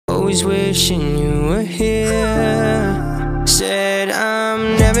always wishing you were here. Said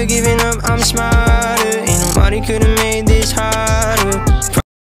I'm never giving up, I'm smarter. Ain't nobody could've made this harder.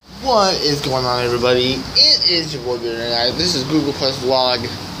 What is going on, everybody? It is your boy Bitter Guy. This is Google Plus Vlog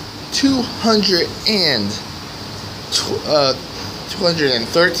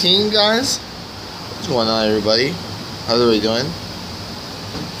 213, guys. What's going on, everybody? How's everybody doing?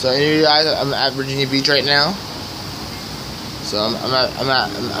 So, any of you guys, I'm at Virginia Beach right now. So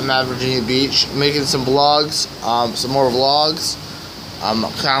I'm at Virginia Beach, making some vlogs, some more vlogs. Kind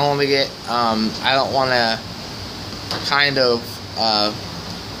of want to get, I don't want to kind of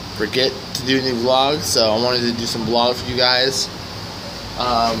forget to do new vlogs, so I wanted to do some vlogs for you guys.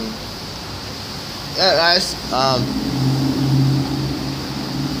 Yeah, guys.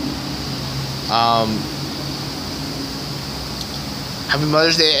 Happy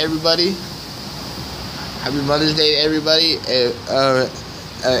Mother's Day, everybody. Happy Mother's Day to everybody.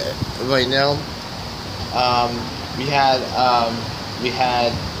 Everybody know. We had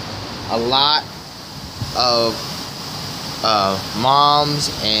a lot of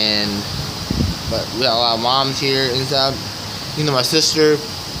moms, but we got a lot of moms here and stuff. You know, my sister,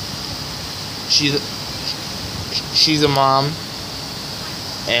 she's a mom,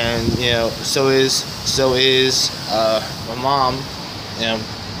 and you know, so is my mom. You know,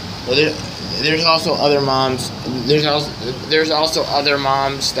 but there's also other moms. There's also other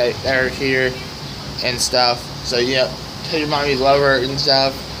moms that are here and stuff. So you know, tell your mom you love her and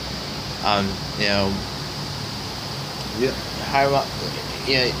stuff. You know,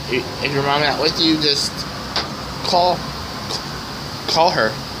 if your mom not with you, just call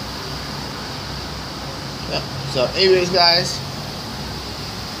her. Yeah. So, anyways, guys.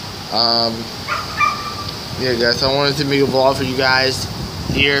 Yeah, guys. So I wanted to make a vlog for you guys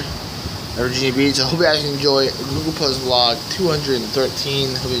here at Virginia Beach. I hope you guys enjoy Google Plus Vlog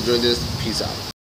 213. Hope you enjoyed this. Peace out.